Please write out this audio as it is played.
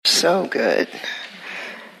so good.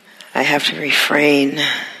 I have to refrain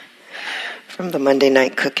from the Monday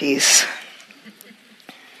night cookies.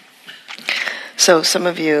 So some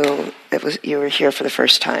of you, you were here for the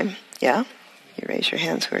first time, yeah? You raise your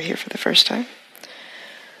hands who are here for the first time.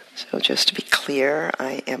 So just to be clear,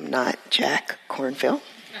 I am not Jack Cornfield.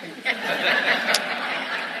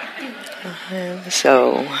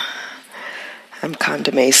 So I'm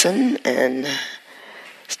Konda Mason and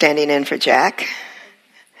standing in for Jack.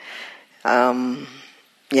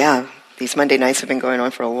 These Monday nights have been going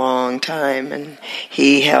on for a long time, and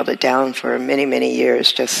he held it down for many, many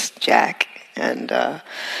years, just Jack. And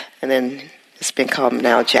then it's been called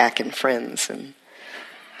now Jack and Friends, and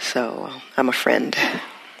so I'm a friend.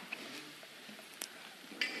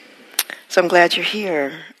 So I'm glad you're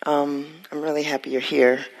here. I'm really happy you're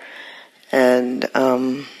here. And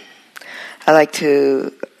I like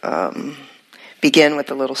to begin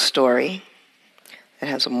with a little story that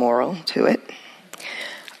has a moral to it.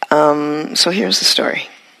 So here's the story.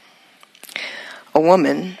 A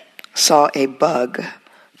woman saw a bug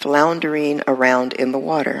floundering around in the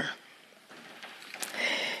water.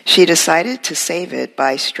 She decided to save it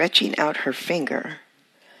by stretching out her finger,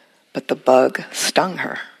 but the bug stung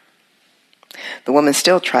her. The woman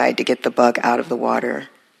still tried to get the bug out of the water,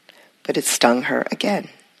 but it stung her again.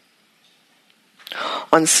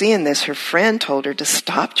 On seeing this, her friend told her to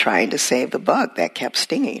stop trying to save the bug that kept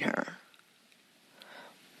stinging her.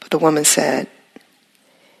 But the woman said,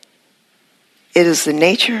 "It is the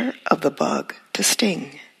nature of the bug to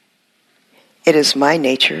sting. It is my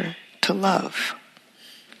nature to love.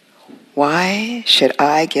 Why should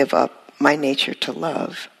I give up my nature to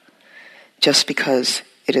love just because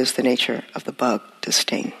it is the nature of the bug to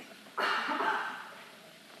sting?"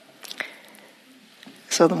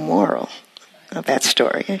 So the moral of that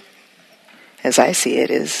story, as I see it,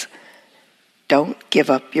 is don't give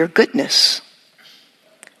up your goodness.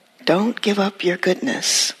 Don't give up your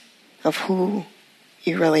goodness of who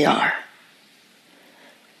you really are.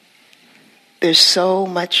 There's so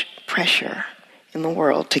much pressure in the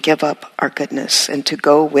world to give up our goodness and to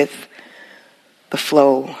go with the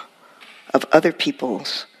flow of other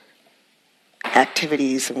people's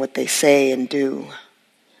activities and what they say and do,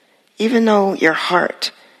 even though your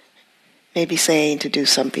heart may be saying to do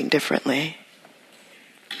something differently.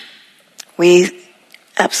 We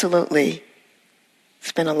absolutely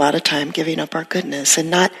spend a lot of time giving up our goodness and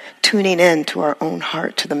not tuning in to our own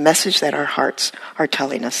heart, to the message that our hearts are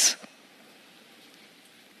telling us.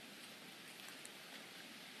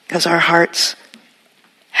 Because our hearts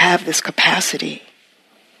have this capacity,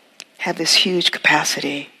 have this huge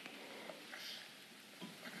capacity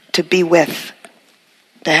to be with,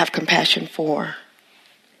 to have compassion for.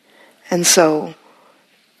 And so,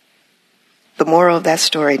 the moral of that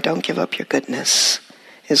story, don't give up your goodness,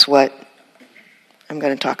 is what I'm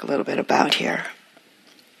going to talk a little bit about here.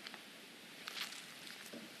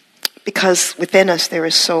 Because within us there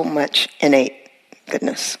is so much innate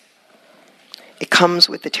goodness. It comes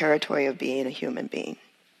with the territory of being a human being.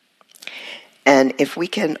 And if we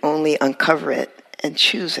can only uncover it and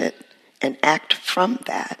choose it and act from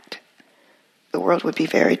that, the world would be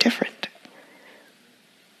very different.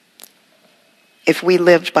 If we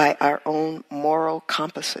lived by our own moral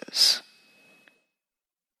compasses,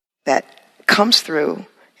 that comes through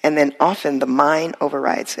and then often the mind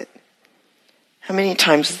overrides it. How many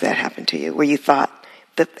times has that happened to you where you thought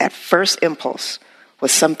that that first impulse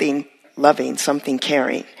was something loving, something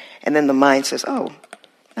caring, and then the mind says, "Oh,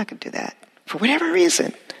 I'm not going to do that," for whatever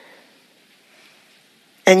reason.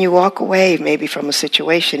 And you walk away maybe from a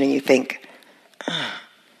situation and you think,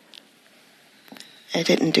 I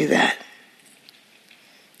didn't do that.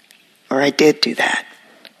 Or I did do that.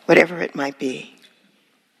 Whatever it might be.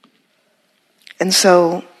 And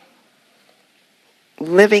so,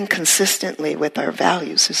 living consistently with our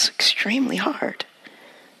values is extremely hard.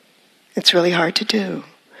 It's really hard to do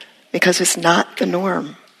because it's not the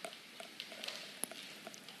norm.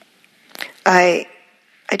 I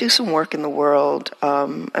do some work in the world.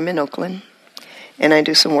 I'm in Oakland, and I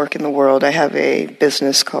do some work in the world. I have a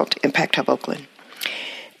business called Impact Hub Oakland.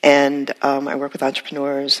 And I work with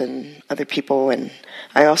entrepreneurs and other people, and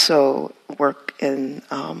I also work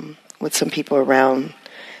with some people around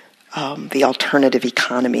the alternative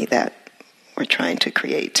economy that we're trying to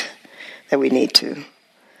create, that we need to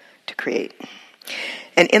create.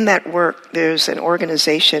 And in that work, there's an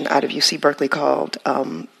organization out of UC Berkeley called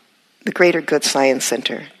the Greater Good Science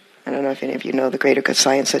Center. I don't know if any of you know the Greater Good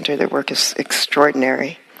Science Center. Their work is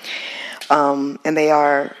extraordinary. And they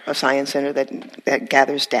are a science center that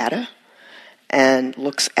gathers data and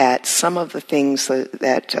looks at some of the things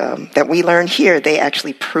that we learn here. They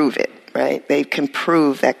actually prove it, right? They can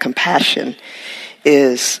prove that compassion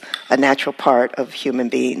is a natural part of human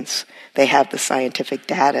beings. They have the scientific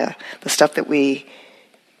data, the stuff that we've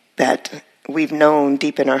known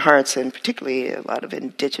deep in our hearts, and particularly a lot of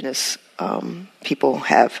indigenous people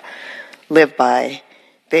have lived by.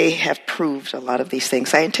 They have proved a lot of these things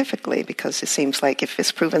scientifically, because it seems like if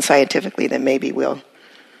it's proven scientifically, then maybe we'll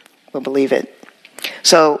believe it.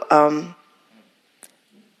 So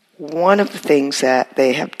one of the things that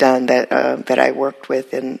they have done that I worked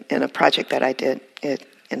with in a project that I did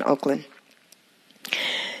in Oakland,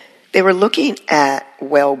 they were looking at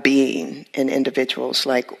well-being in individuals,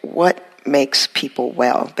 like what makes people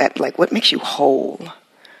well, like what makes you whole,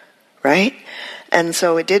 right? And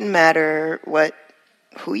so it didn't matter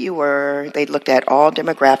who you were. They looked at all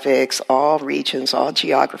demographics, all regions, all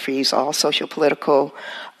geographies, all socio-political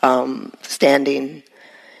standing,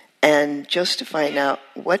 and just to find out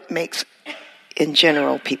what makes, in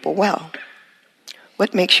general, people well.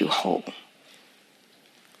 What makes you whole?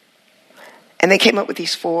 And they came up with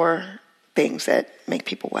these 4 things that make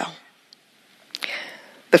people well.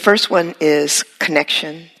 The first one is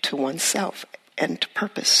connection to oneself and to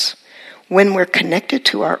purpose. When we're connected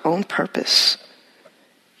to our own purpose,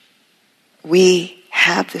 we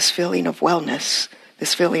have this feeling of wellness,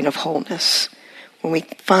 this feeling of wholeness. When we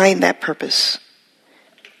find that purpose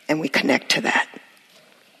and we connect to that.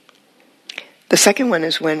 The second one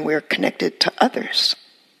is when we're connected to others.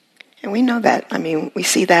 And we know that. I mean, we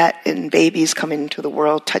see that in babies coming into the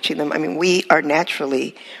world, touching them. I mean, we are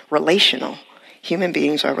naturally relational. Human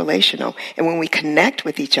beings are relational. And when we connect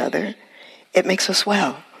with each other, it makes us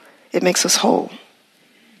well. It makes us whole.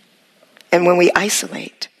 And when we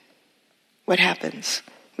isolate, what happens?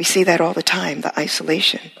 We see that all the time, the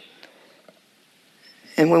isolation.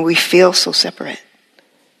 And when we feel so separate.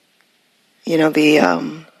 You know,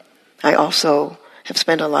 I also have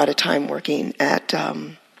spent a lot of time working at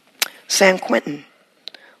San Quentin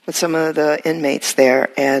with some of the inmates there,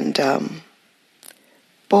 and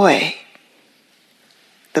boy,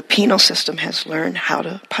 the penal system has learned how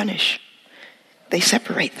to punish. They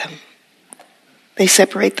separate them. They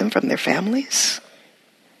separate them from their families.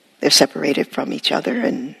 They're separated from each other,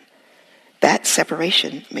 and that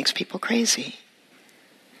separation makes people crazy.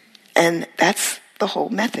 And that's the whole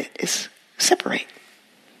method, is separate.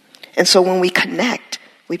 And so when we connect,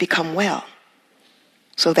 we become well.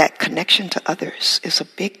 So that connection to others is a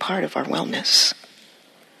big part of our wellness.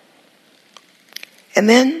 And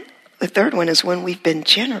then the third one is when we've been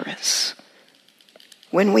generous.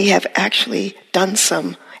 When we have actually done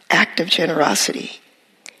some act of generosity,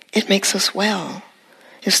 it makes us well.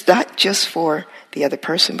 It's not just for the other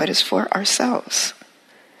person, but it's for ourselves.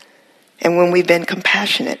 And when we've been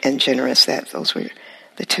compassionate and generous, those were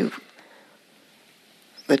the two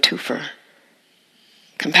for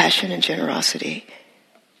compassion and generosity.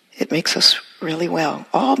 It makes us really well.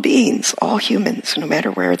 All beings, all humans, no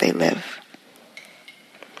matter where they live.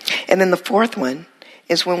 And then the fourth one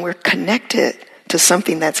is when we're connected to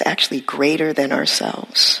something that's actually greater than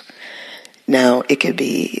ourselves. Now, it could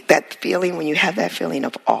be that feeling when you have that feeling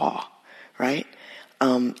of awe, right?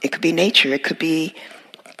 It could be nature. It could be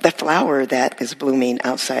the flower that is blooming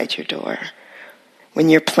outside your door. When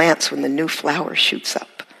the new flower shoots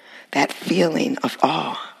up, that feeling of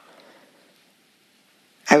awe.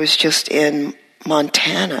 I was just in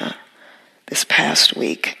Montana this past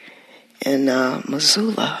week, in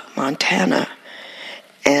Missoula, Montana.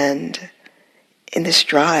 And in this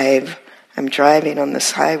drive, I'm driving on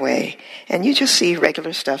this highway, and you just see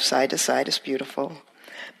regular stuff side to side. It's beautiful.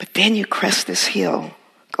 But then you crest this hill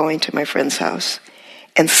going to my friend's house,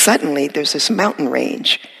 and suddenly there's this mountain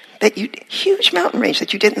range, huge mountain range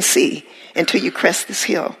that you didn't see until you crest this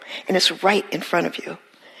hill, and it's right in front of you.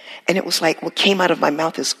 And it was like what came out of my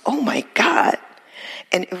mouth is, oh my God.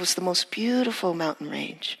 And it was the most beautiful mountain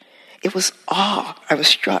range. It was awe. I was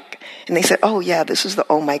struck. And they said, oh yeah, this is the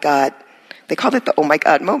oh my God. They call it the oh my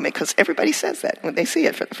God moment because everybody says that when they see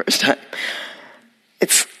it for the first time.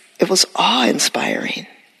 It was awe-inspiring.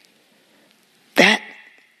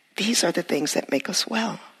 These are the things that make us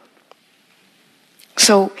well.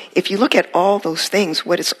 So if you look at all those things,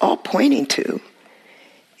 what it's all pointing to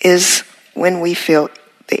is when we feel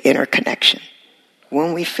the inner connection,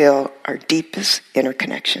 when we feel our deepest inner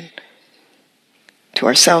connection to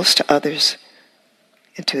ourselves, to others,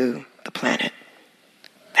 and to the planet.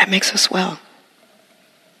 That makes us well.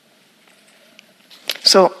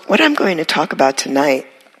 So what I'm going to talk about tonight,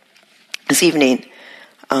 this evening,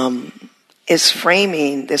 is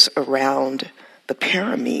framing this around the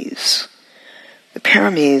paramis, The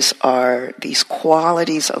paramis are these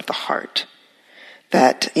qualities of the heart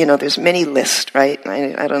that, there's many lists, right?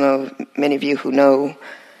 I don't know, many of you who know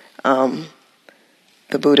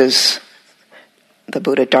the Buddha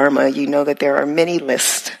Dharma, you know that there are many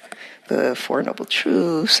lists. The Four Noble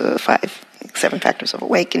Truths, the Seven Factors of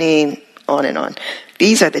Awakening, on and on.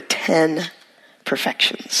 These are the 10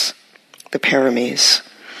 perfections, the paramis.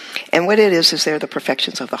 And what it is they're the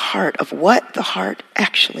perfections of the heart, of what the heart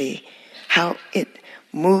actually, how it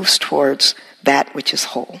moves towards that which is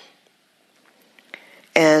whole.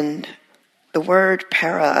 And the word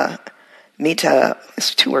paramita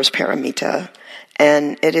is 2 words, paramita,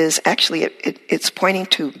 and it is actually, it's pointing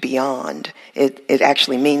to beyond. It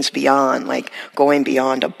actually means beyond, like going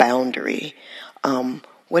beyond a boundary.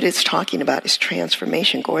 What it's talking about is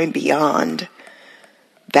transformation, going beyond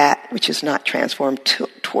that which is not transformed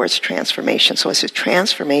towards transformation. So it's a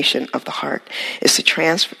transformation of the heart. It's a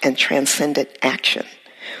and transcendent action.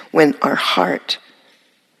 When our heart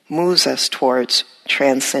moves us towards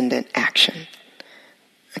transcendent action.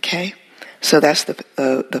 Okay? So that's the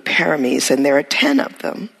paramis, and there are 10 of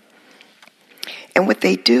them. And what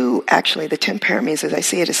they do, actually, the 10 paramis, as I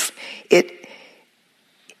see it,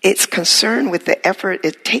 it's concerned with the effort.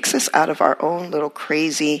 It takes us out of our own little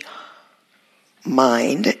crazy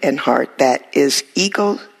mind and heart that is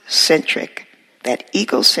egocentric, that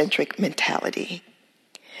egocentric mentality.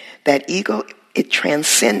 That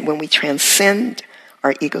when we transcend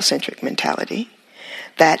our egocentric mentality,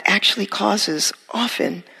 that actually causes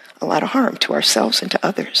often a lot of harm to ourselves and to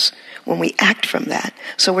others when we act from that.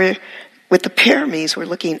 So with the paramis, we're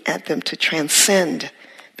looking at them to transcend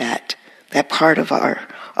that part of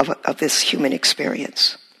of this human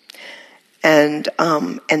experience, and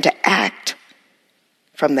to act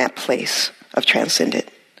from that place of transcendent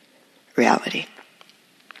reality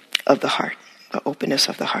of the heart, the openness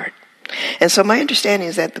of the heart. And so my understanding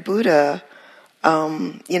is that the Buddha,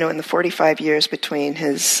 in the 45 years between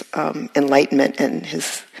his enlightenment and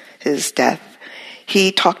his death,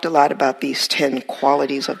 he talked a lot about these 10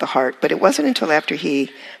 qualities of the heart, but it wasn't until after he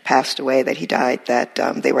passed away, that he died, that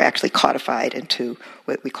they were actually codified into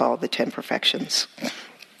what we call the 10 perfections.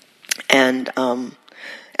 And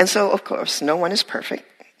so, of course, no one is perfect,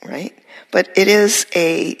 right? But it is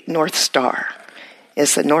a North Star.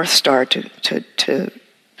 It's a North Star to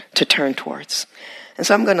turn towards. And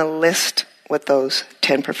so I'm going to list what those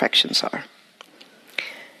 10 perfections are.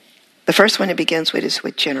 The first one it begins with is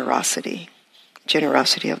with generosity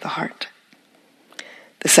of the heart.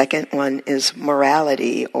 The second one is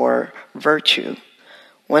morality or virtue.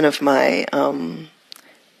 One of my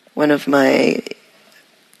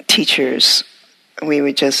teachers, we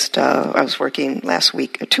were just, I was working last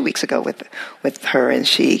week, or 2 weeks ago with her, and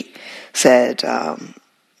she said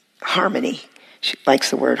harmony. She likes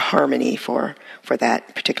the word harmony for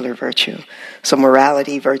that particular virtue. So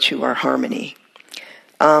morality, virtue, or harmony.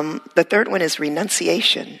 The third one is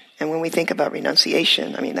renunciation. And when we think about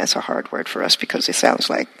renunciation, I mean, that's a hard word for us because it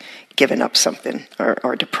sounds like giving up something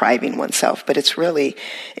or depriving oneself. But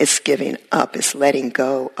it's giving up, it's letting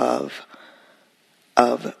go of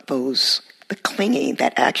the clinging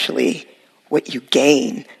that actually what you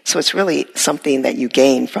gain. So it's really something that you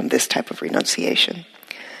gain from this type of renunciation.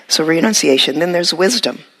 So renunciation. Then there's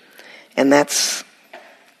wisdom. And that's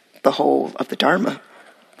the whole of the Dharma.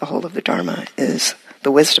 The whole of the Dharma is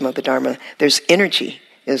the wisdom of the Dharma. There's energy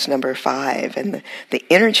is number 5. And the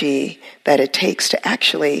energy that it takes to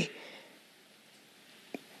actually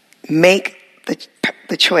make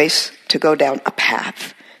the choice to go down a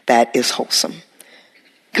path that is wholesome.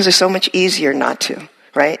 Because it's so much easier not to,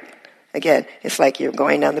 right? Again, it's like you're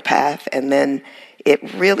going down the path, and then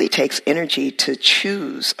it really takes energy to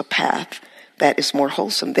choose a path that is more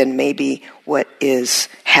wholesome than maybe what is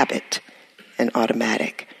habit and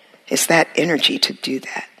automatic. It's that energy to do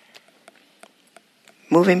that.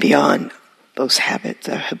 Moving beyond those habits,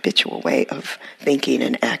 a habitual way of thinking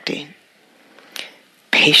and acting.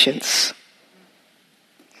 Patience.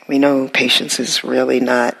 We know patience is really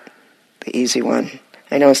not the easy one.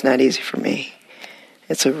 I know it's not easy for me.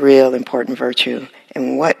 It's a real important virtue.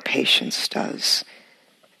 And what patience does.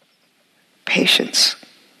 Patience.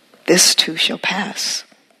 This too shall pass.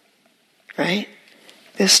 Right?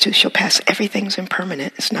 This too shall pass. Everything's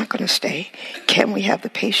impermanent. It's not going to stay. Can we have the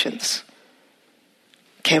patience?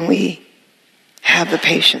 Can we have the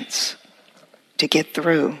patience to get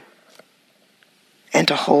through and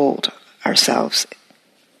to hold ourselves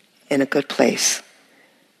in a good place?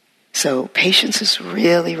 So patience is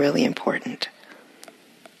really, really important.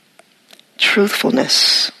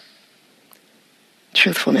 Truthfulness.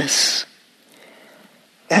 Truthfulness.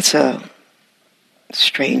 That's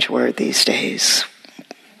strange word these days.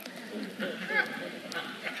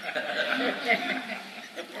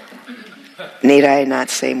 Need I not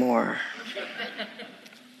say more?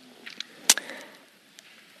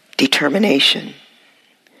 Determination.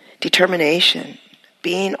 Determination.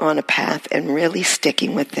 Being on a path and really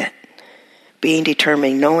sticking with it. Being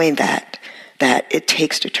determined, knowing that it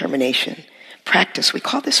takes determination. Practice. We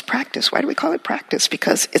call this practice. Why do we call it practice?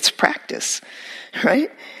 Because it's practice,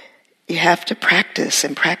 right? You have to practice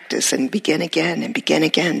and begin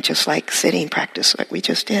again, just like sitting practice, like we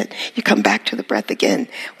just did. You come back to the breath again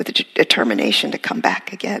with the determination to come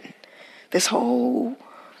back again. This whole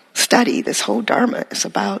study, this whole Dharma is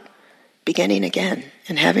about beginning again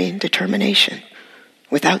and having determination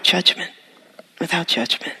without judgment, without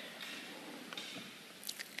judgment.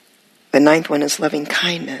 The ninth one is loving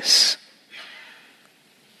kindness.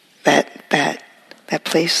 That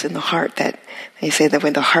place in the heart that they say that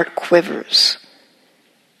when the heart quivers,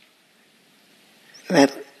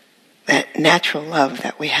 that natural love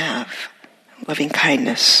that we have, loving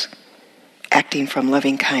kindness, acting from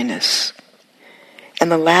loving kindness. And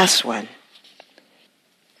the last one,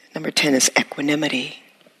 number 10, is equanimity.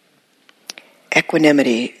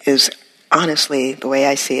 Equanimity is honestly, the way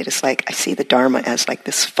I see it, is like I see the Dharma as like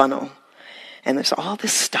this funnel. And there's all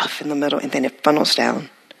this stuff in the middle, and then it funnels down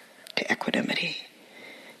to equanimity.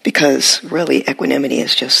 Because really, equanimity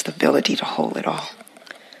is just the ability to hold it all.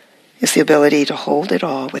 It's the ability to hold it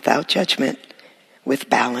all without judgment, with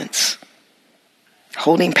balance.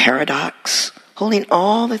 Holding paradox, holding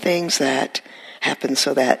all the things that happen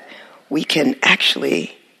so that we can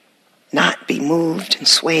actually not be moved and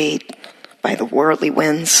swayed by the worldly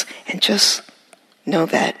winds and just know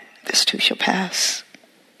that this too shall pass.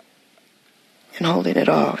 And holding it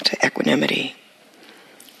all to equanimity.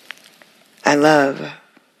 I love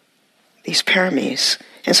these paramis.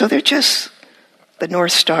 And so they're just the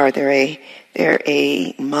North Star. They're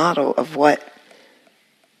a model of what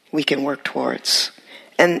we can work towards.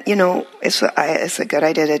 And, it's a good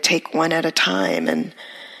idea to take one at a time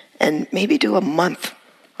and maybe do a month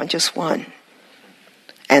on just one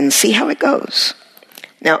and see how it goes.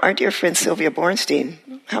 Now, our dear friend Sylvia Bornstein,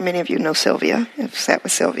 how many of you know Sylvia? I've sat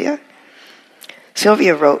with Sylvia.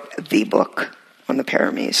 Sylvia wrote the book on the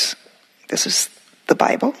paramis. This is the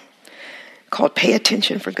Bible, called Pay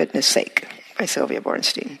Attention for Goodness Sake by Sylvia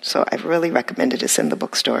Bornstein. So I really recommend it. It's in the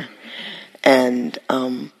bookstore. And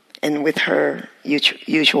with her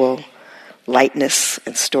usual lightness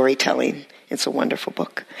and storytelling, it's a wonderful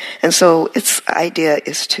book. And so its idea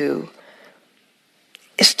is to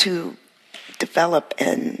develop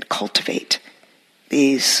and cultivate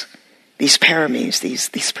these paramis,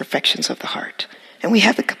 these perfections of the heart. And we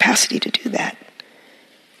have the capacity to do that.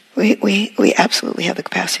 We absolutely have the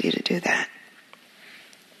capacity to do that.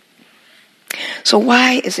 So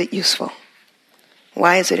why is it useful?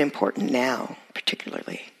 Why is it important now,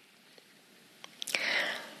 particularly?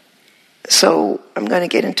 So I'm going to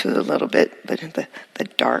get into a little bit the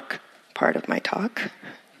dark part of my talk.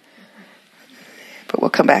 But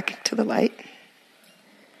we'll come back to the light.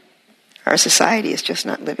 Our society is just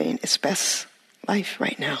not living its best life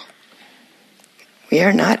right now. We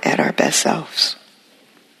are not at our best selves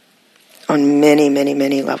on many, many,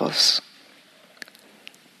 many levels.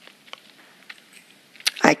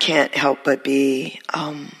 I can't help but be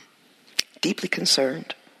deeply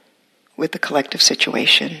concerned with the collective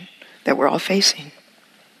situation that we're all facing.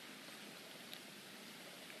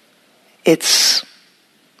 It's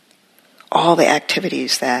all the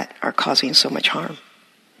activities that are causing so much harm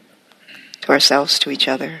to ourselves, to each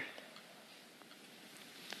other.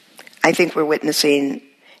 I think we're witnessing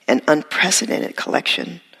an unprecedented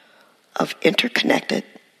collection of interconnected,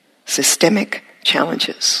 systemic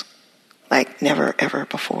challenges like never, ever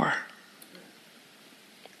before.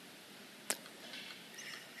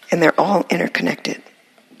 And they're all interconnected.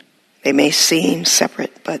 They may seem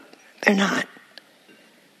separate, but they're not.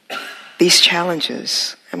 These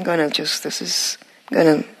challenges, I'm going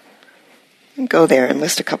to go there and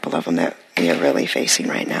list a couple of them that we are really facing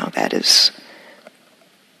right now. That is,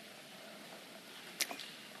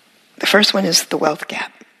 the first one is the wealth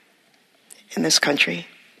gap in this country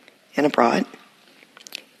and abroad.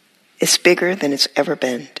 It's bigger than it's ever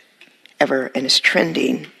been, and it's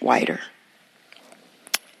trending wider.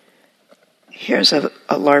 Here's an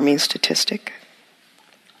alarming statistic.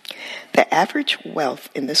 The average wealth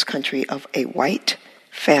in this country of a white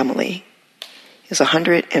family is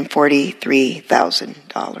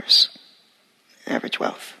 $143,000. Average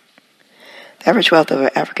wealth. The average wealth of an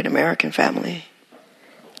African American family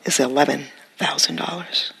is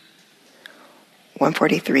 $11,000.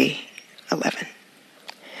 143, 11.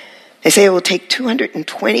 They say it will take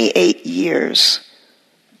 228 years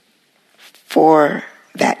for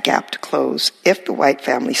that gap to close if the white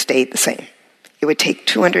family stayed the same. It would take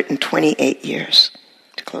 228 years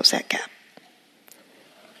to close that gap.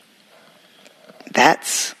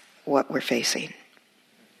 That's what we're facing.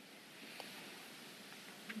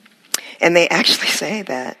 And they actually say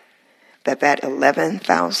that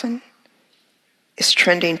 11,000 is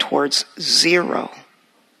trending towards zero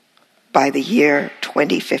by the year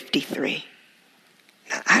 2053.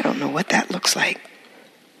 Now, I don't know what that looks like.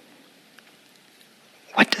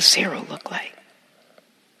 What does zero look like?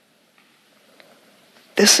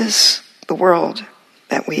 This is the world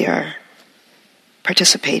that we are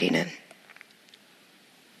participating in.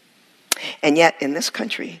 And yet, in this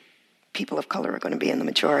country, people of color are going to be in the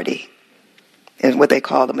majority. In what they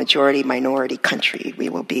call the majority-minority country, we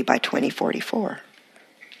will be by 2044.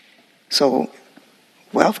 So,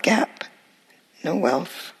 wealth gap, no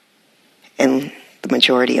wealth, and the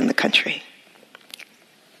majority in the country.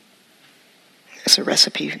 It's a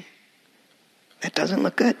recipe that doesn't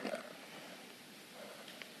look good.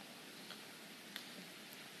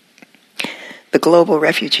 The global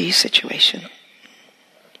refugee situation.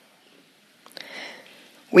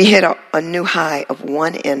 We hit a new high of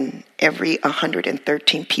 1 in every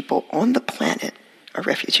 113 people on the planet are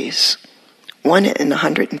refugees. 1 in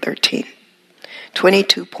 113.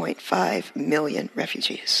 22.5 million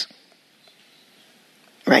refugees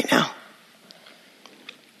right now.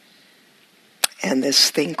 And this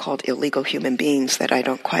thing called illegal human beings that I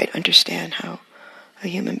don't quite understand how a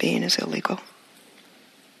human being is illegal.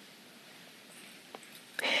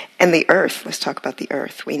 And the earth, let's talk about the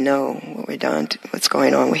earth. We know what we're done, what's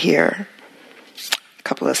going on here. A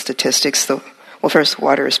couple of statistics. First,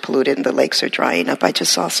 water is polluted and the lakes are drying up. I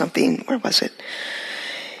just saw something, where was it?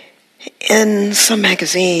 In some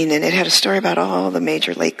magazine, and it had a story about all the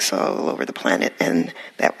major lakes all over the planet, and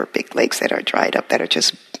that were big lakes that are dried up, that are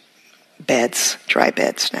just beds, dry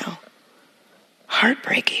beds now.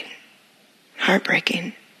 Heartbreaking.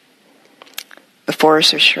 Heartbreaking. The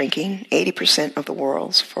forests are shrinking. 80% of the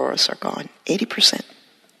world's forests are gone. 80%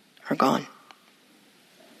 are gone.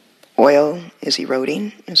 Oil is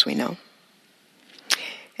eroding, as we know.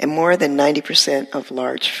 And more than 90% of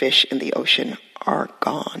large fish in the ocean are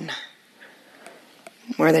gone.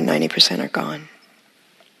 More than 90% are gone.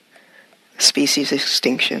 Species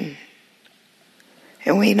extinction.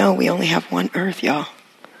 And we know we only have one earth, y'all.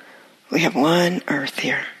 We have one earth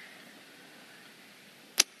here.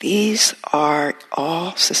 These are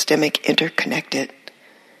all systemic, interconnected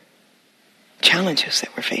challenges that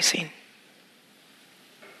we're facing.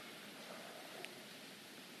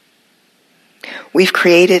 We've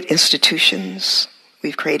created institutions,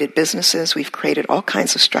 we've created businesses, we've created all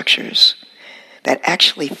kinds of structures that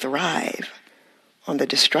actually thrive on the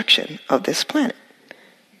destruction of this planet.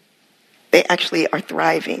 They actually are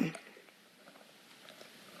thriving.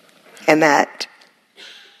 And that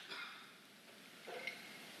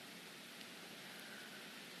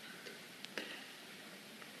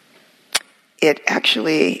it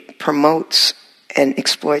actually promotes and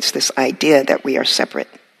exploits this idea that we are separate,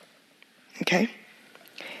 okay?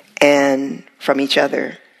 And from each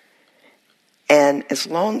other. And as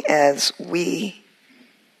long as we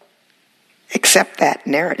accept that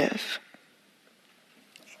narrative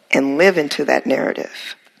and live into that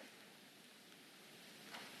narrative,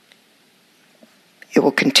 it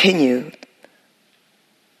will continue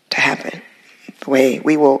to happen. The way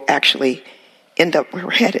we will actually end up where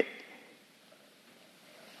we're headed.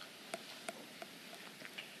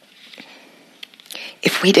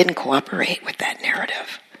 If we didn't cooperate with that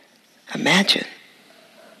narrative, imagine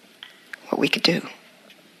what we could do.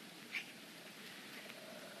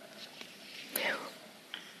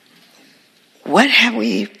 What have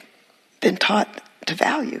we been taught to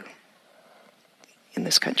value in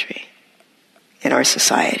this country, in our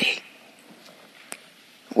society?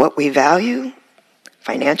 What we value,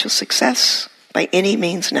 financial success by any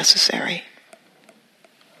means necessary.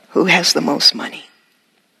 Who has the most money?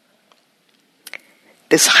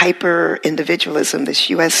 This hyper-individualism, this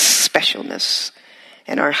U.S. specialness,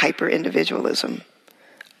 and our hyper-individualism,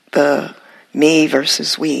 the me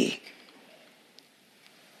versus we,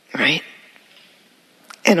 right?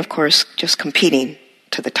 And of course, just competing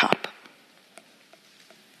to the top.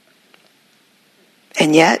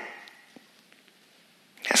 And yet,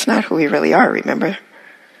 that's not who we really are, remember?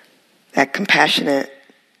 That compassionate,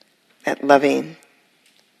 that loving,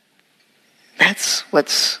 that's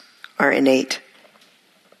what's our innate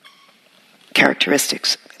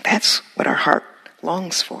characteristics. That's what our heart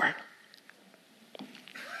longs for.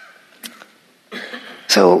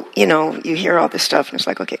 So, you hear all this stuff and it's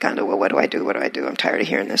like, okay, Konda, well, what do I do? What do I do? I'm tired of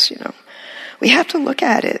hearing this, We have to look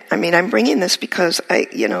at it. I mean, I'm bringing this because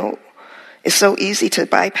it's so easy to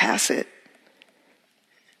bypass it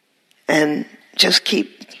and just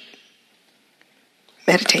keep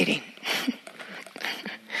meditating.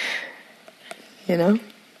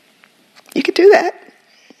 You could do that.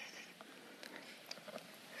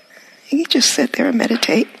 You could just sit there and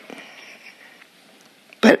meditate.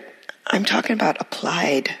 But I'm talking about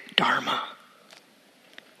applied Dharma.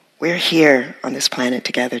 We're here on this planet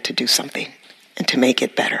together to do something and to make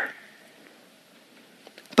it better.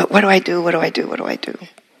 But what do I do? What do I do? What do I do?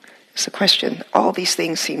 It's the question. All these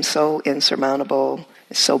things seem so insurmountable.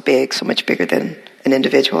 It's so big, so much bigger than an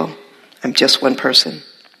individual. I'm just one person.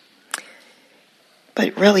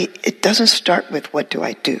 But really, it doesn't start with what do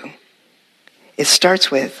I do. It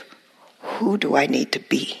starts with who do I need to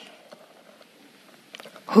be?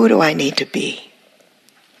 Who do I need to be?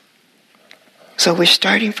 So we're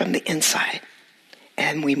starting from the inside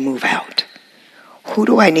and we move out. Who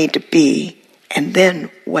do I need to be? And then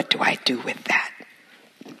what do I do with that?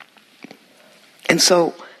 And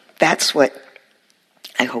so that's what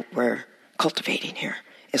I hope we're cultivating here,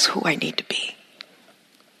 is who I need to be.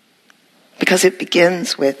 Because it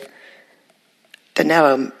begins with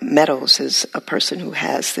Donella Meadows is a person who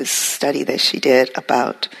has this study that she did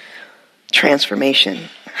about transformation,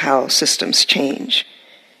 how systems change.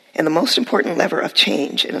 And the most important lever of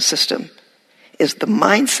change in a system is the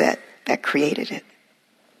mindset that created it.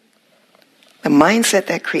 The mindset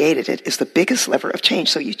that created it is the biggest lever of change.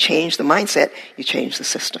 So you change the mindset, you change the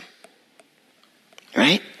system.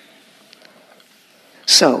 Right?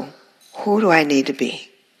 So, who do I need to be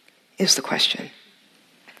is the question.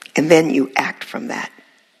 And then you act from that.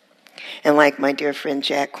 And like my dear friend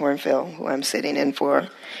Jack Cornfield, who I'm sitting in for,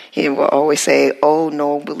 he will always say, "Oh,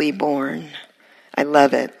 nobly born." I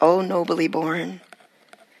love it. "Oh, nobly born."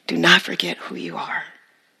 Do not forget who you are.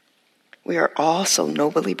 We are all so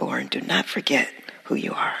nobly born. Do not forget who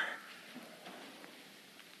you are.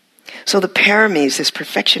 So the paramis, this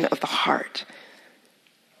perfection of the heart,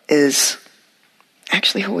 is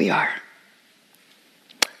actually who we are.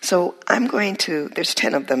 So there's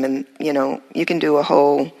 10 of them, and you can do a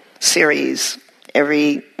whole series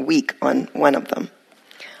every week on one of them.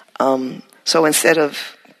 So instead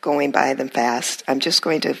of going by them fast, I'm just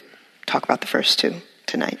going to talk about the first two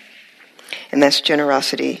tonight. And that's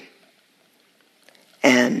generosity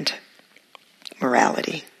and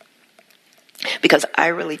morality. Because I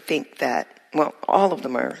really think that, all of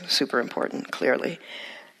them are super important, clearly.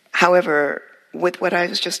 However, with what I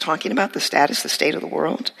was just talking about, the state of the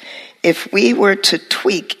world, if we were to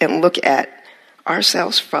tweak and look at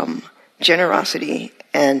ourselves from generosity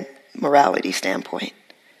and morality standpoint,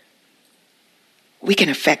 we can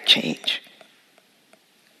affect change.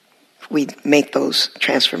 We make those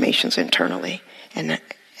transformations internally and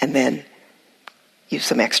then use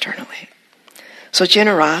them externally. So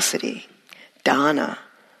generosity, dana.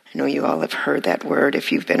 I know you all have heard that word.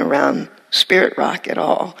 If you've been around Spirit Rock at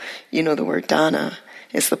all, you know the word dana.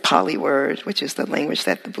 It's the Pali word, which is the language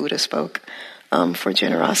that the Buddha spoke for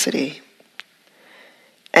generosity.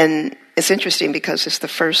 And it's interesting because it's the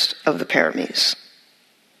first of the paramis,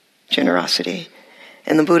 generosity.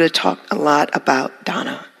 And the Buddha talked a lot about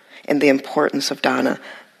dana and the importance of dana.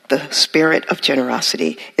 The spirit of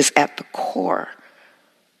generosity is at the core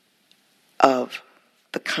of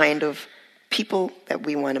the kind of people that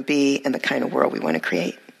we want to be and the kind of world we want to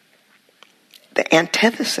create. The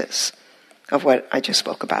antithesis of what I just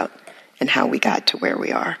spoke about and how we got to where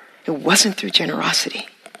we are. It wasn't through generosity.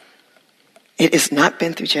 It has not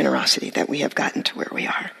been through generosity that we have gotten to where we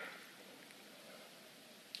are.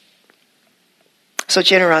 So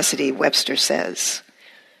generosity, Webster says,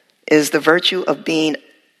 is the virtue of being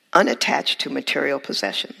unattached to material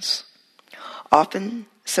possessions, often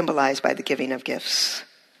symbolized by the giving of gifts.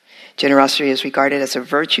 Generosity is regarded as a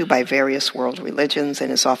virtue by various world religions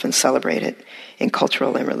and is often celebrated in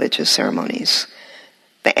cultural and religious ceremonies.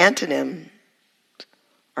 The antonyms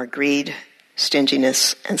are greed,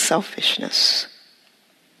 stinginess, and selfishness.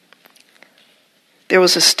 There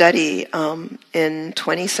was a study in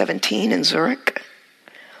 2017 in Zurich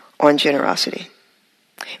on generosity.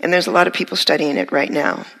 And there's a lot of people studying it right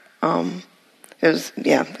now. There's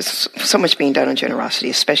so much being done on generosity,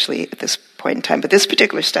 especially at this point in time. But this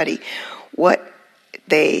particular study, what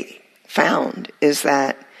they found is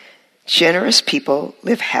that generous people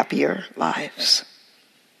live happier lives.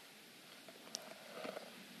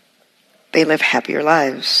 They live happier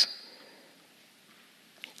lives.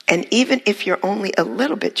 And even if you're only a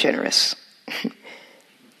little bit generous,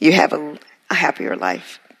 you have a happier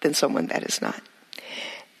life than someone that is not.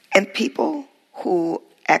 And people who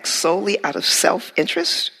act solely out of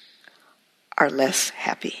self-interest are less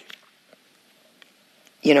happy.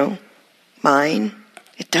 You know, mine,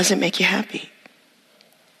 it doesn't make you happy.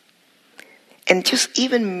 And just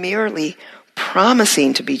even merely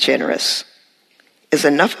promising to be generous is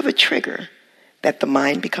enough of a trigger that the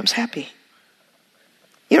mind becomes happy.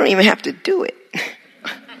 You don't even have to do it,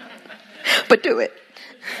 but do it.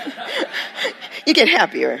 You get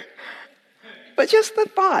happier. But just the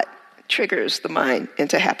thought triggers the mind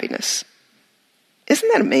into happiness. Isn't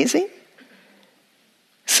that amazing?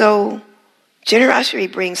 So, generosity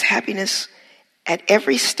brings happiness at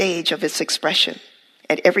every stage of its expression.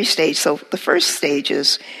 At every stage. So the first stage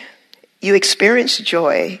is you experience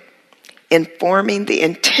joy in forming the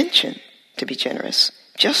intention to be generous.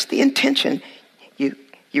 Just the intention, you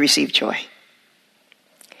receive joy.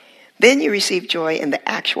 Then you receive joy in the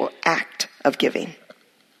actual act of giving.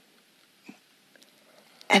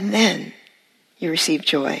 And then you receive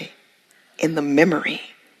joy in the memory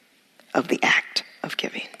of the act of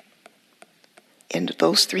giving. And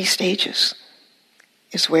those three stages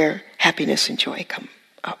is where happiness and joy come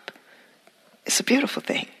up. It's a beautiful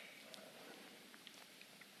thing.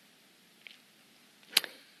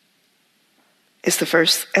 It's the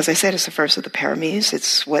first, as I said, it's the first of the paramis.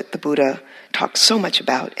 It's what the Buddha talks so much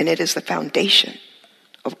about, and it is the foundation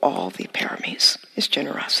of all the paramis, is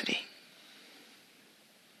generosity.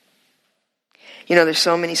 You know, there's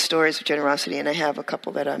so many stories of generosity, and I have a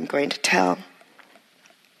couple that I'm going to tell.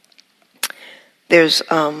 There's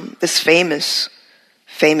this famous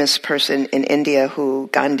person in India who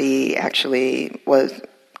Gandhi actually was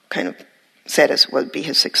kind of said as would be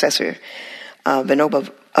his successor,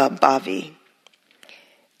 Vinoba Bhave.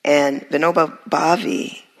 And Vinoba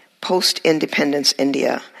Bhave, post-independence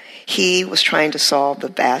India, he was trying to solve the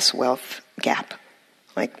vast wealth gap,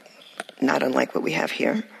 like not unlike what we have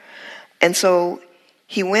here. And so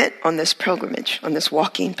he went on this pilgrimage, on this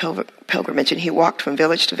walking pilgrimage, and he walked from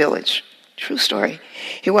village to village. True story.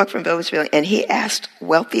 He walked from village to village, and he asked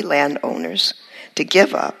wealthy landowners to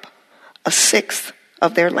give up 1/6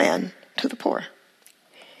 of their land to the poor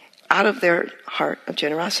out of their heart of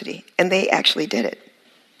generosity. And they actually did it.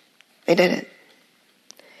 They did it.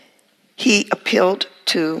 He appealed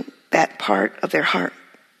to that part of their heart.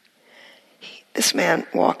 This man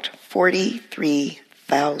walked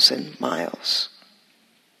 43,000 miles.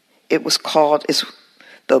 It was called, it's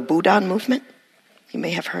the Buddhan movement. You may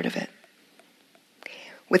have heard of it.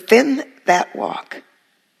 Within that walk,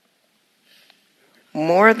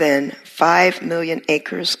 more than 5 million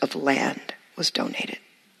acres of land was donated.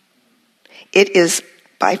 It is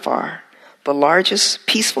by far the largest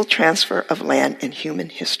peaceful transfer of land in human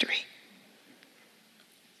history.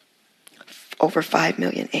 Over 5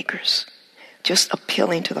 million acres, just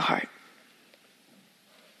appealing to the heart.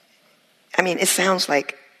 I mean, it sounds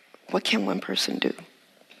like, what can one person do?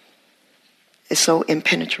 It's so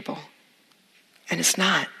impenetrable. And it's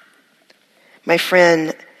not. My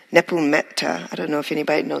friend Nipun Mehta, I don't know if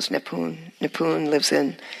anybody knows Nipun. Nipun lives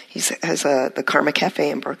in, he has the Karma Cafe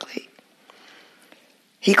in Berkeley.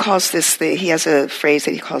 He calls this, he has a phrase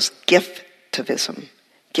that he calls giftivism.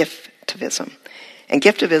 Giftivism. And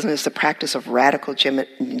giftivism is the practice of radical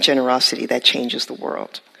generosity that changes the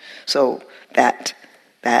world. So that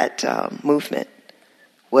movement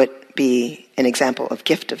would be an example of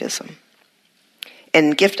giftivism.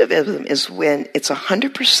 And giftivism is when it's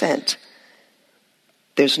 100%.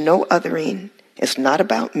 There's no othering. It's not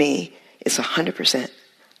about me. It's 100%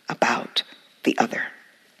 about the other.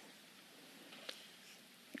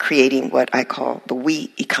 Creating what I call the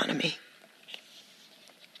we economy.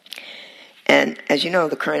 And as you know,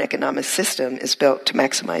 the current economic system is built to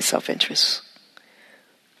maximize self-interest.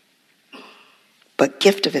 But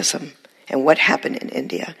giftivism and what happened in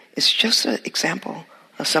India is just an example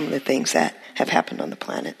of some of the things that have happened on the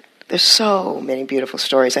planet. There's so many beautiful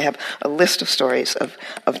stories. I have a list of stories of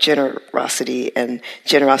generosity and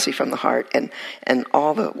generosity from the heart and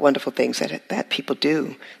all the wonderful things that people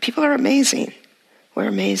do. People are amazing. We're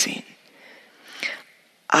amazing.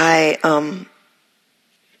 My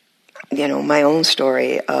own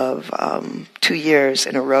story of 2 years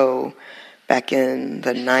in a row back in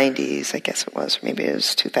the 90s, I guess it was, maybe it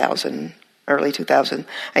was 2000, early 2000,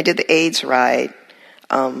 I did the AIDS ride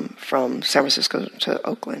from San Francisco to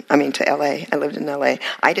LA. I lived in LA.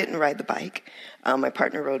 I didn't ride the bike. My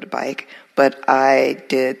partner rode the bike, but I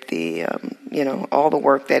did the, all the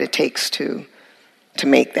work that it takes to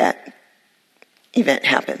make that event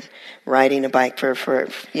happen. Riding a bike for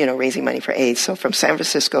raising money for AIDS. So from San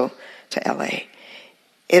Francisco to LA.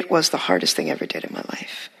 It was the hardest thing I ever did in my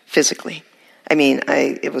life, physically. I mean,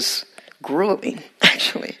 it was grueling, actually.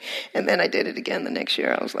 actually. And then I did it again the next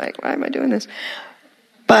year. I was like, why am I doing this?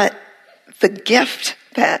 But the gift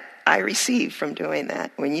that I receive from doing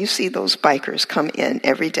that, when you see those bikers come in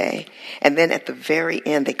every day, and then at the very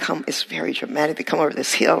end, they come, it's very dramatic, they come over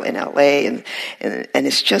this hill in LA, and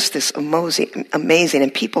it's just this amazing,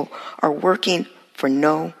 and people are working for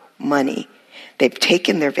no money. They've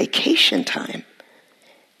taken their vacation time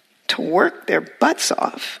to work their butts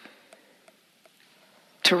off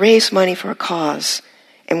to raise money for a cause,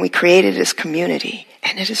 and we created this community,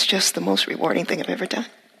 and it is just the most rewarding thing I've ever done,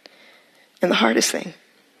 and the hardest thing.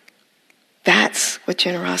 That's what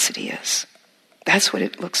generosity is. That's what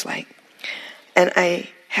it looks like. And I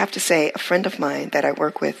have to say, a friend of mine that I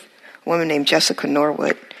work with, a woman named Jessica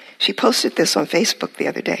Norwood, she posted this on Facebook the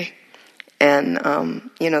other day. And,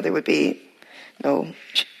 there would be no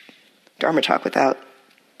Dharma talk without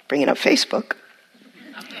bringing up Facebook.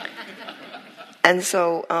 And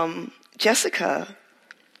so Jessica,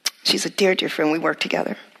 she's a dear, dear friend. We work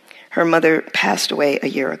together. Her mother passed away a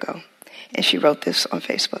year ago, and she wrote this on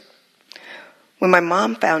Facebook. When my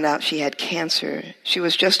mom found out she had cancer, she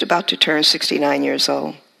was just about to turn 69 years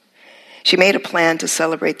old. She made a plan to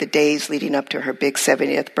celebrate the days leading up to her big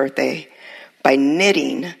 70th birthday by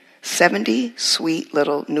knitting 70 sweet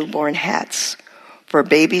little newborn hats for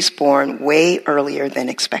babies born way earlier than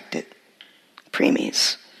expected,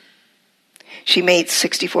 preemies. She made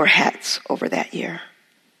 64 hats over that year.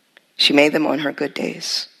 She made them on her good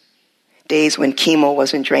days. Days when chemo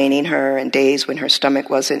wasn't draining her and days when her stomach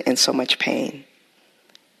wasn't in so much pain.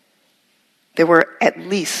 There were at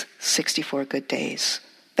least 64 good days.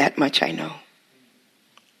 That much I know.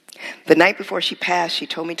 The night before she passed, she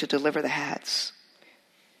told me to deliver the hats.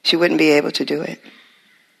 She wouldn't be able to do it.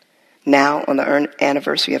 Now, on the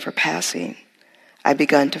anniversary of her passing, I've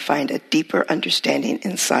begun to find a deeper understanding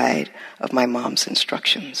inside of my mom's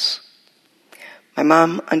instructions. My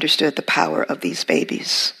mom understood the power of these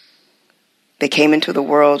babies. They came into the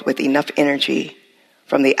world with enough energy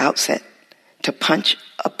from the outset to punch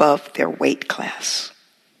above their weight class.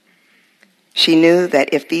 She knew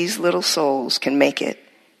that if these little souls can make it,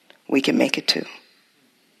 we can make it too.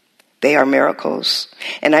 They are miracles.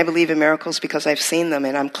 And I believe in miracles because I've seen them,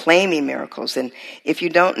 and I'm claiming miracles. And if you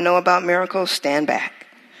don't know about miracles, stand back.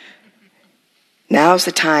 Now's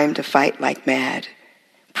the time to fight like mad,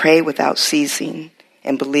 pray without ceasing,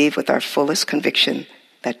 and believe with our fullest conviction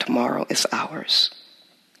that tomorrow is ours.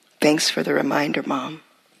 Thanks for the reminder, Mom.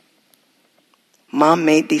 Mom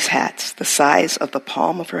made these hats the size of the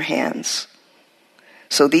palm of her hands.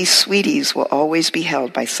 So these sweeties will always be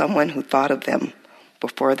held by someone who thought of them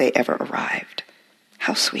before they ever arrived.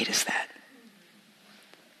 How sweet is that?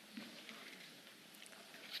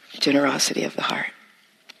 Generosity of the heart.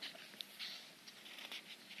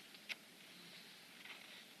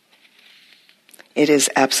 It is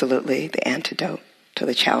absolutely the antidote to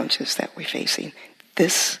the challenges that we're facing.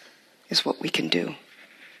 This is what we can do.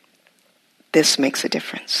 This makes a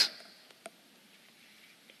difference.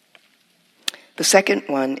 The second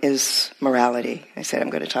one is morality. I said I'm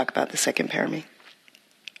going to talk about the second parami.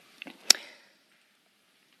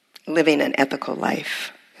 Living an ethical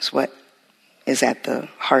life is what is at the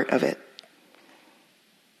heart of it.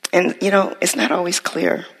 And, it's not always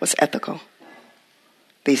clear what's ethical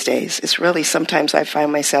these days. It's really, sometimes I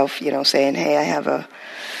find myself, saying, hey, I have a,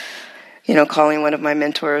 calling one of my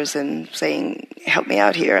mentors and saying, help me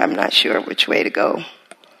out here. I'm not sure which way to go,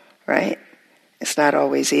 right? It's not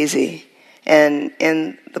always easy. And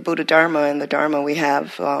in the Buddha Dharma and the Dharma, we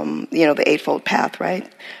have, the Eightfold Path, right?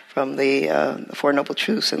 From the Four Noble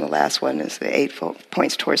Truths, and the last one is the Eightfold,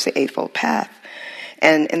 points towards the Eightfold Path.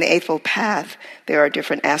 And in the Eightfold Path, there are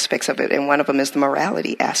different aspects of it, and one of them is the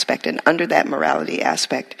morality aspect. And under that morality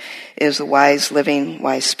aspect is the wise living,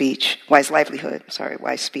 wise speech, wise livelihood,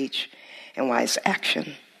 wise speech, and wise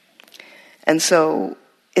action. And so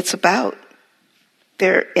it's about,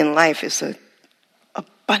 there in life is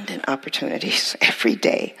abundant opportunities every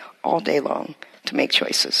day, all day long, to make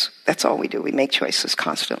choices. That's all we do. We make choices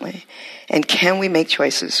constantly. And can we make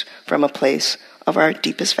choices from a place of our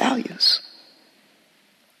deepest values?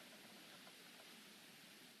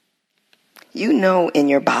 You know in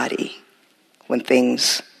your body when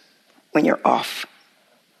you're off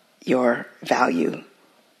your value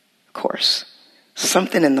course.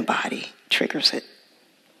 Something in the body triggers it.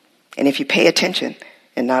 And if you pay attention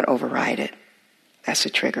and not override it, that's a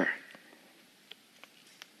trigger.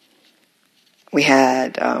 We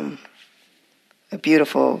had a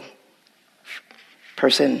beautiful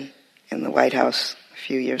person in the White House a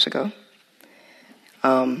few years ago.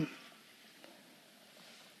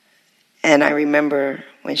 And I remember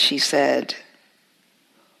when she said,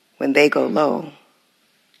 when they go low,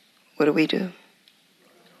 what do?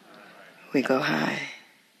 We go high.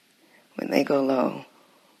 When they go low,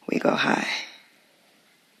 we go high.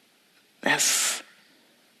 That's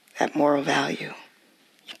that moral value.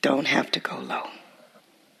 You don't have to go low.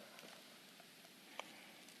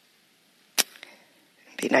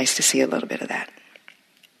 It'd be nice to see a little bit of that.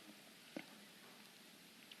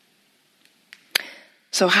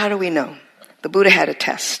 So how do we know? The Buddha had a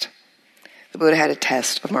test. The Buddha had a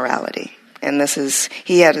test of morality. And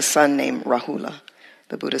he had a son named Rahula.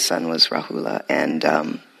 The Buddha's son was Rahula.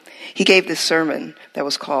 And he gave this sermon that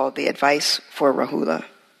was called The Advice for Rahula.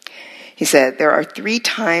 He said, there are 3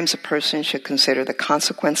 times a person should consider the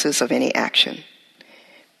consequences of any action.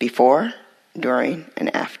 Before, during,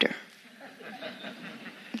 and after.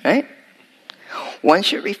 Right? One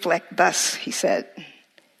should reflect thus, he said.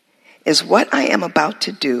 Is what I am about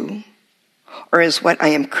to do, or is what I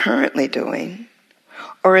am currently doing,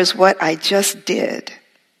 or is what I just did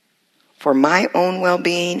for my own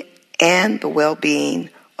well-being and the well-being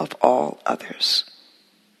of all others?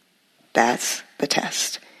 That's the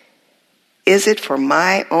test. Is it for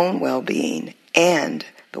my own well-being and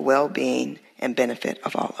the well-being and benefit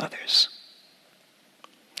of all others?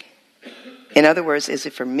 In other words, is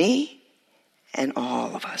it for me and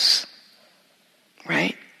all of us?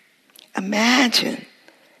 Right? Imagine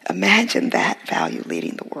that value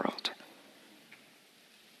leading the world.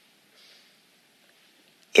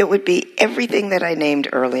 It would be everything that I named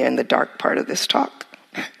earlier in the dark part of this talk.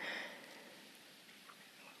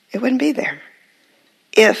 It wouldn't be there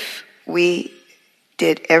if we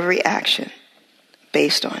did every action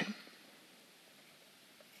based on,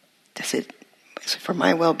 is it for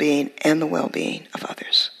my well-being and the well-being of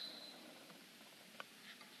others?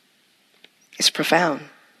 It's profound.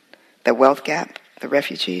 The wealth gap, the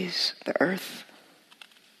refugees, the earth.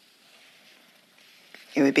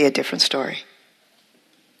 It would be a different story.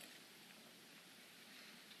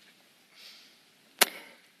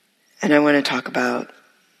 And I want to talk about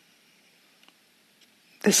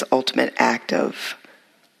this ultimate act of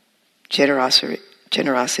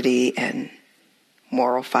generosity and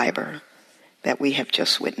moral fiber that we have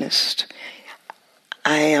just witnessed.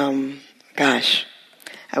 I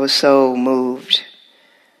was so moved.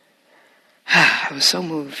 I was so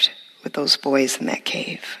moved with those boys in that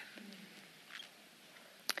cave.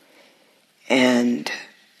 And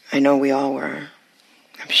I know we all were,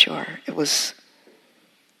 I'm sure. It was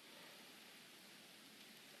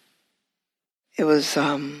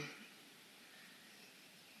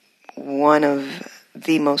one of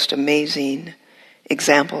the most amazing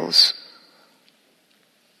examples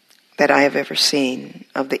that I have ever seen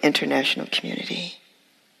of the international community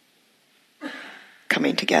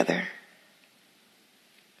coming together.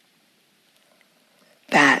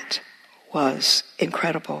 That was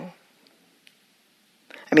incredible.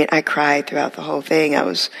 I mean, I cried throughout the whole thing.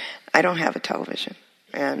 I don't have a television,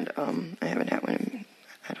 and I haven't had one in,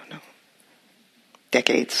 I don't know,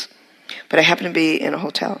 decades. But I happened to be in a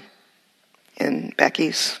hotel back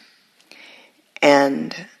east,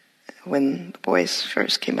 and when the boys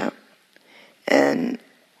first came out, and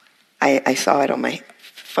I saw it on my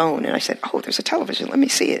phone, and I said, "Oh, there's a television. Let me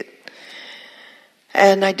see it."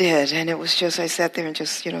 And I did, and it was just, I sat there and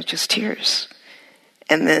just tears.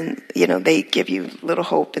 And then, they give you little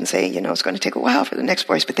hope and say, it's going to take a while for the next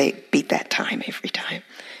boys, but they beat that time every time,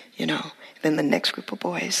 Then the next group of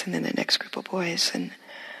boys, and then the next group of boys, and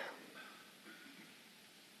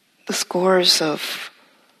the scores of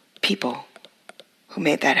people who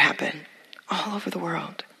made that happen all over the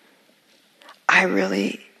world. I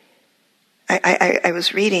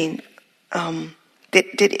was reading,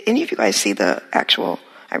 did any of you guys see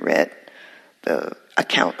I read the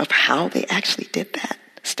account of how they actually did that,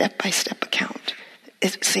 step-by-step account.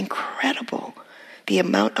 It's incredible, the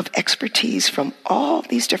amount of expertise from all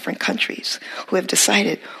these different countries who have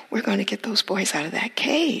decided, we're going to get those boys out of that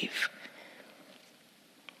cave.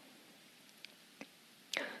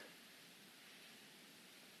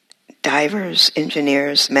 Divers,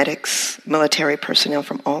 engineers, medics, military personnel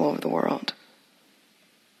from all over the world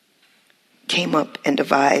came up and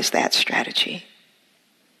devised that strategy.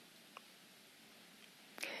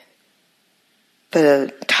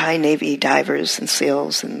 The Thai Navy divers and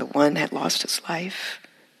SEALs, and the one had lost his life.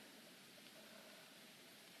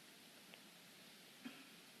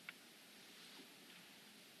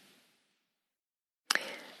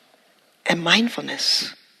 And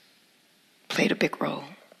mindfulness played a big role.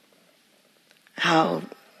 How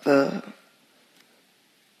their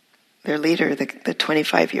leader, the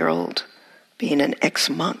 25-year-old, being an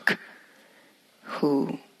ex-monk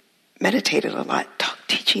who meditated a lot,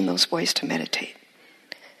 teaching those boys to meditate,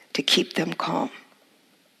 to keep them calm.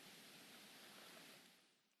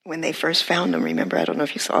 when they first found them, remember, I don't know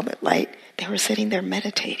if you saw that light, they were sitting there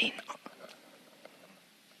meditating.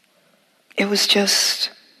 It was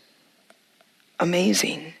just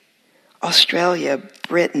amazing. Australia,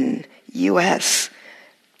 Britain, US,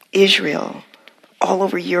 Israel, all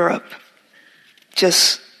over Europe,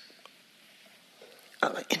 just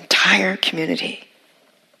an entire community.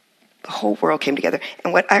 The whole world came together.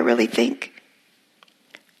 And what I really think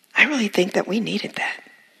that we needed that.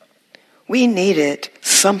 We needed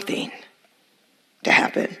something to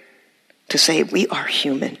happen to say we are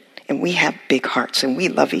human and we have big hearts and we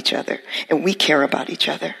love each other and we care about each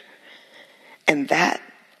other. And that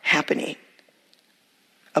happening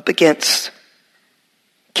up against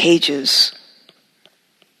cages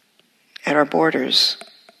at our borders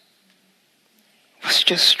was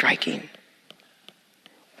just striking.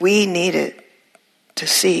 We needed to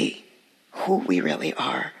see who we really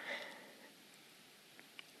are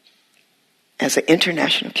as an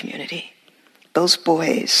international community. Those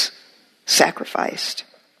boys sacrificed,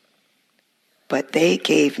 but they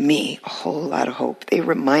gave me a whole lot of hope. They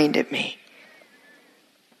reminded me.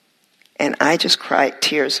 And I just cried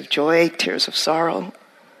tears of joy, tears of sorrow.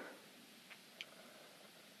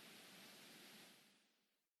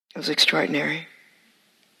 It was extraordinary.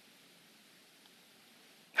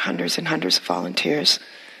 Hundreds and hundreds of volunteers.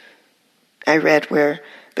 I read where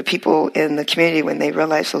the people in the community, when they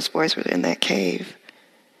realized those boys were in that cave,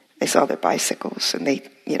 they saw their bicycles and they,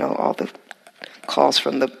 all the calls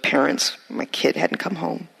from the parents, my kid hadn't come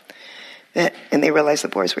home, and they realized the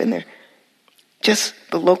boys were in there. Just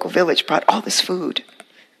the local village brought all this food,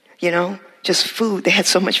 just food. They had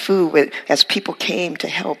so much food as people came to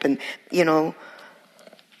help, and,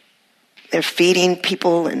 they're feeding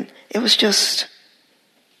people, and it was just,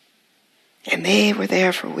 and they were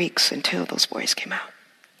there for weeks until those boys came out.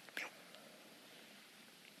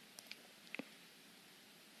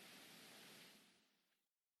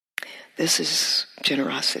 This is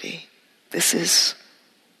generosity. This is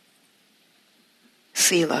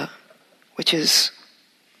sila, which is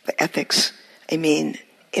the ethics. I mean,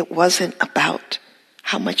 it wasn't about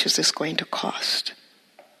how much is this going to cost.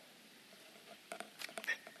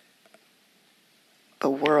 The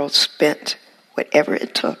world spent whatever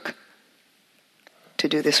it took to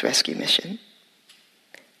do this rescue mission.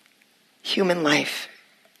 Human life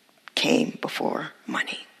came before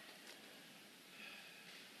money.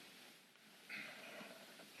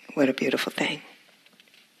 What a beautiful thing.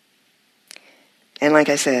 And like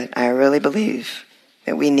I said, I really believe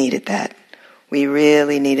that we needed that. We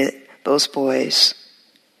really needed those boys.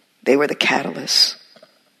 They were the catalyst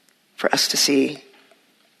for us to see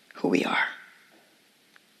who we are.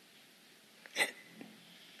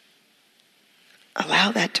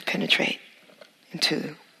 Allow that to penetrate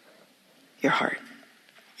into your heart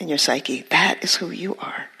and your psyche. That is who you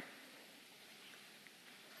are.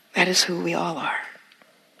 That is who we all are.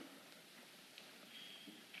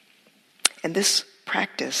 And this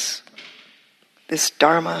practice, this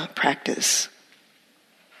Dharma practice,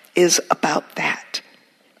 is about that.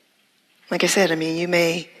 Like I said, you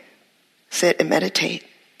may sit and meditate,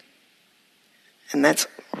 and that's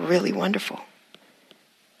really wonderful.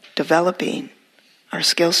 Developing our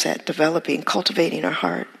skill set, cultivating our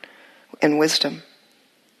heart and wisdom.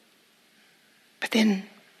 But then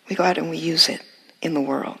we go out and we use it in the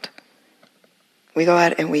world. We go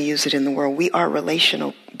out and we use it in the world. We are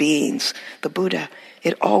relational beings. The Buddha,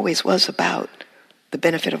 it always was about the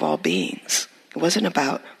benefit of all beings. It wasn't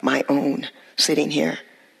about my own sitting here.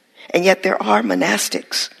 And yet there are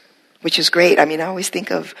monastics, which is great. I always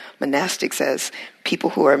think of monastics as people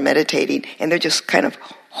who are meditating and they're just kind of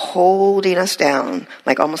holding us down,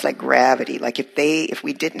 like almost like gravity. Like if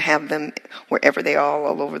we didn't have them wherever they are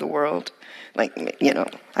all over the world, like,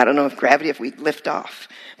 I don't know if gravity, if we lift off,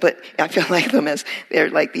 but I feel like them as they're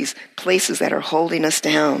like these places that are holding us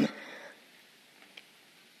down.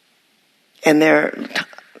 And the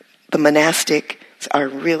monastics are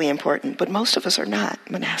really important, but most of us are not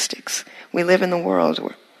monastics. We live in the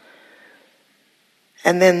world.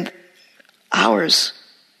 And then ours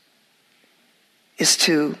is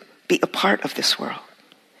to be a part of this world,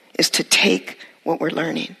 is to take what we're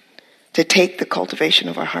learning, to take the cultivation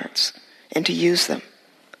of our hearts and to use them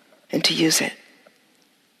and to use it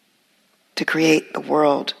to create the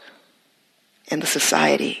world and the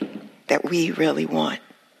society that we really want.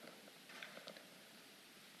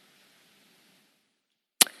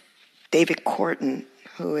 David Corton,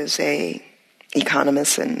 who is an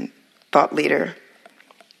economist and thought leader,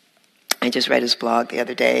 I just read his blog the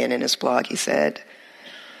other day, and in his blog he said,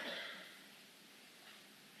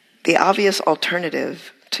 the obvious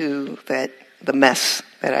alternative to that the mess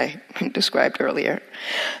that I described earlier.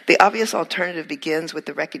 The obvious alternative begins with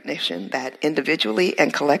the recognition that individually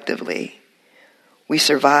and collectively, we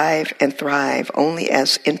survive and thrive only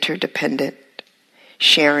as interdependent,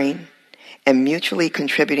 sharing, and mutually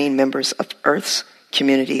contributing members of Earth's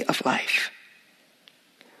community of life.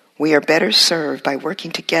 We are better served by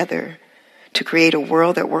working together to create a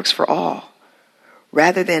world that works for all,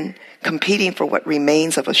 rather than competing for what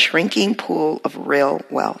remains of a shrinking pool of real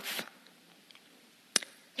wealth.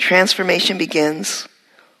 Transformation begins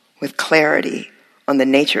with clarity on the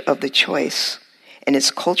nature of the choice and its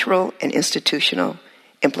cultural and institutional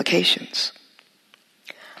implications.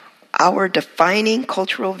 Our defining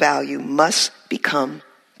cultural value must become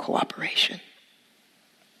cooperation.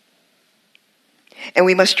 And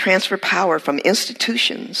we must transfer power from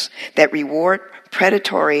institutions that reward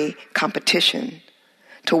predatory competition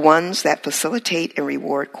to ones that facilitate and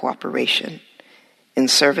reward cooperation in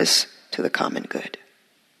service to the common good.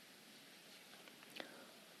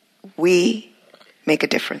 We make a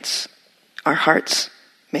difference. Our hearts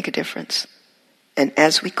make a difference. And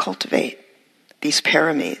as we cultivate these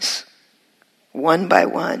paramis, one by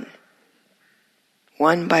one,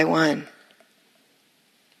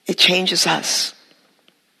 it changes us.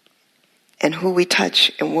 And who we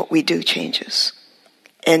touch and what we do changes.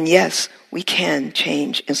 And yes, we can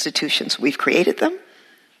change institutions. We've created them.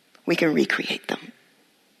 We can recreate them.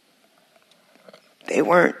 They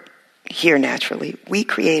weren't here naturally. We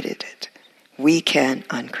created it. We can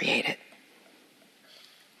uncreate it.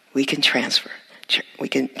 We can we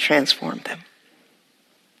can transform them.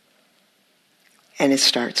 And it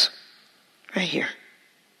starts right here.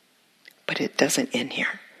 But it doesn't end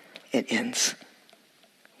here. It ends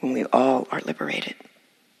when we all are liberated.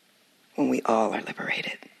 When we all are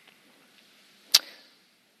liberated.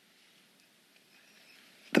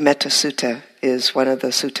 The Metta Sutta is one of the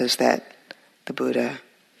suttas that the Buddha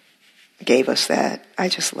gave us that I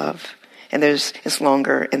just love. And it's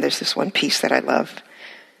longer, and there's this one piece that I love.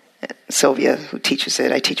 Sylvia, who teaches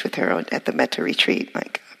it, I teach with her at the Metta retreat,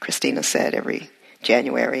 like Christina said, every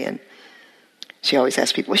January. And she always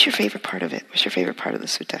asks people, what's your favorite part of it? What's your favorite part of the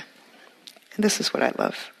sutta? And this is what I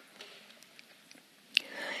love.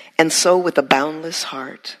 And so with a boundless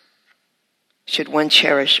heart, should one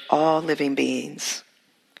cherish all living beings,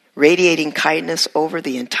 radiating kindness over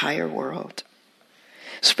the entire world,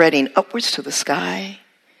 spreading upwards to the sky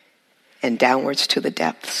and downwards to the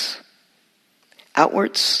depths,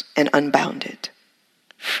 outwards and unbounded,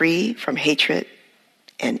 free from hatred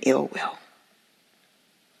and ill will.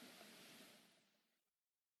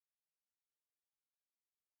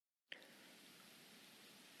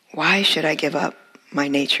 Why should I give up my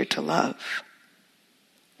nature to love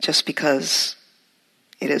just because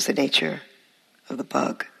it is the nature of the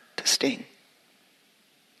bug to sting?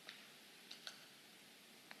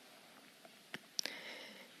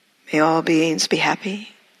 May all beings be happy.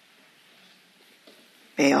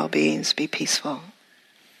 May all beings be peaceful.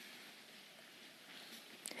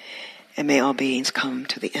 And may all beings come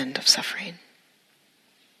to the end of suffering.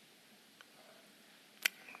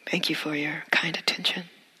 Thank you for your kind attention.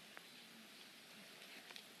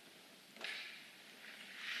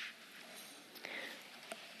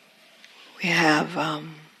 We have about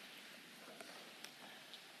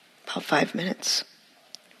 5 minutes,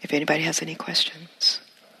 if anybody has any questions.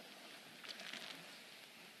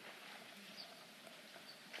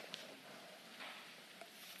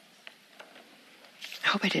 I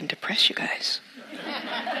hope I didn't depress you guys.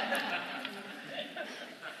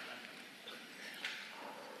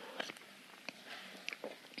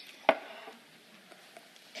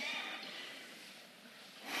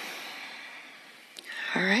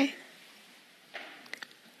 All right.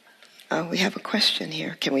 We have a question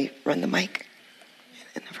here. Can we run the mic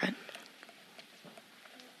in the front?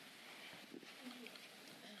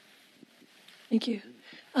 Thank you.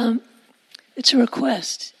 It's a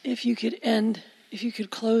request. If you could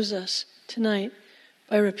close us tonight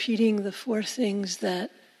by repeating the 4 things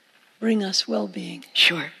that bring us well-being.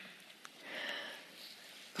 Sure.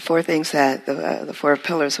 The 4 things that, the 4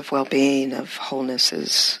 pillars of well-being, of wholeness,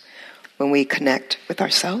 is when we connect with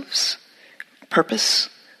ourselves, purpose,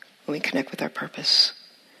 when we connect with our purpose,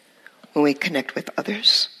 when we connect with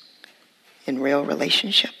others in real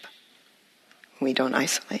relationship, when we don't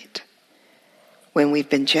isolate, when we've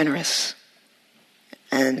been generous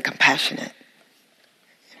and compassionate,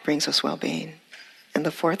 it brings us well-being. And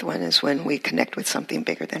the 4th one is when we connect with something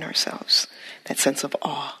bigger than ourselves, that sense of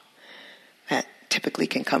awe that typically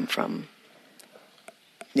can come from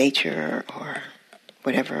nature or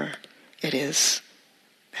whatever it is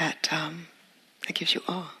that gives you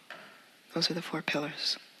awe. Those are the 4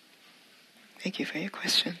 pillars. Thank you for your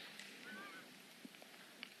question.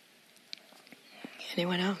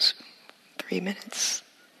 Anyone else? 3 minutes?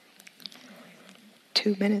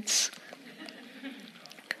 2 minutes?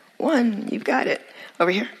 1, you've got it.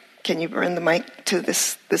 Over here. Can you bring the mic to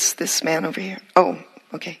this man over here? Oh,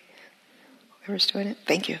 okay. Whoever's doing it.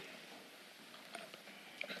 Thank you.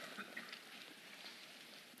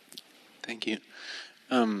 Thank you.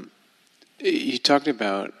 You talked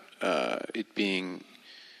about it being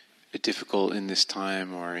difficult in this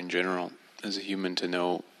time or in general as a human to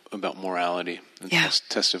know about morality, the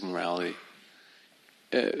test of morality.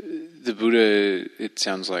 The Buddha, it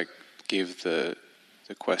sounds like, gave the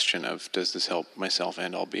question of, does this help myself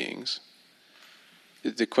and all beings?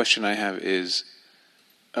 The question I have is,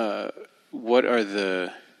 what are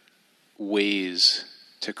the ways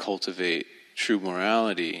to cultivate true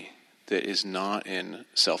morality that is not in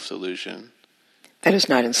self-delusion? That is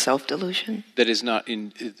not in self-delusion? That is not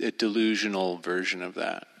in a delusional version of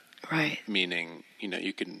that. Right. Meaning,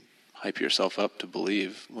 you can hype yourself up to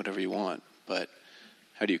believe whatever you want, but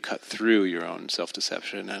how do you cut through your own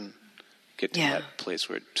self-deception and get to that place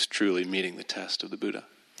where it's truly meeting the test of the Buddha?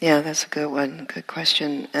 Yeah, that's a good one. Good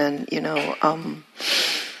question. And,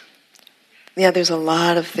 there's a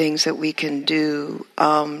lot of things that we can do,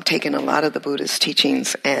 taking a lot of the Buddha's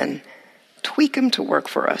teachings and tweak them to work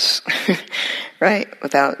for us, right?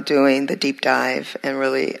 Without doing the deep dive and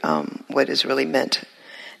really what is really meant.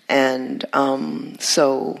 And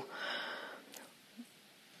so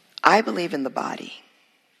I believe in the body,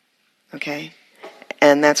 okay?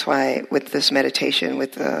 And that's why with this meditation,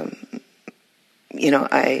 with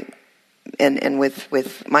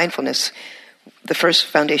with mindfulness, the first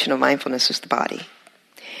foundation of mindfulness is the body.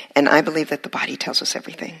 And I believe that the body tells us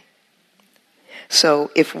everything. So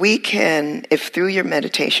if through your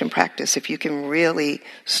meditation practice, if you can really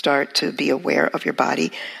start to be aware of your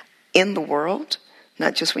body in the world,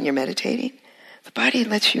 not just when you're meditating, the body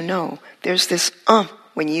lets you know there's this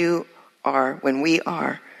when we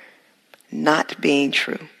are not being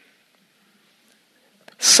true.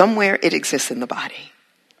 Somewhere it exists in the body.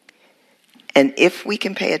 And if we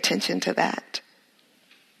can pay attention to that,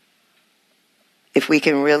 if we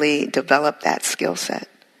can really develop that skill set,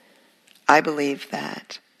 I believe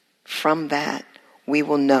that from that we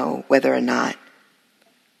will know whether or not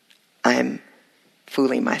I'm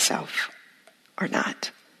fooling myself or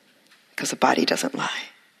not. Because the body doesn't lie.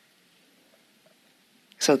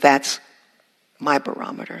 So that's my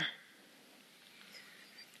barometer.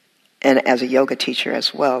 And as a yoga teacher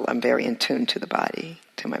as well, I'm very in tune to the body,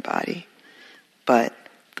 to my body. But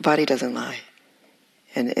the body doesn't lie.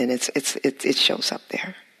 And it shows up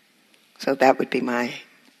there. So that would be my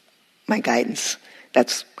guidance.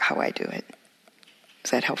 That's how I do it.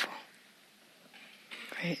 Is that helpful?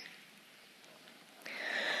 Right.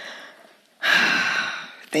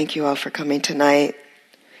 Thank you all for coming tonight.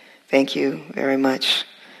 Thank you very much.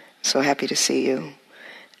 So happy to see you.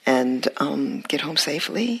 And get home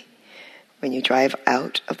safely. When you drive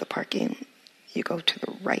out of the parking, you go to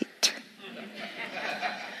the right.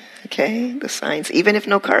 Okay? The signs. Even if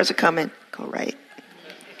no cars are coming, go right.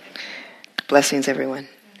 Blessings, everyone.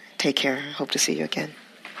 Take care. Hope to see you again.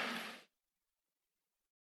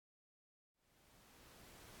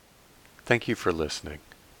 Thank you for listening.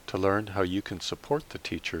 To learn how you can support the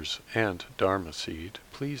teachers and Dharma Seed,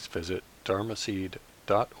 please visit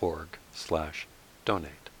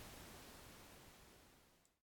dharmaseed.org/donate.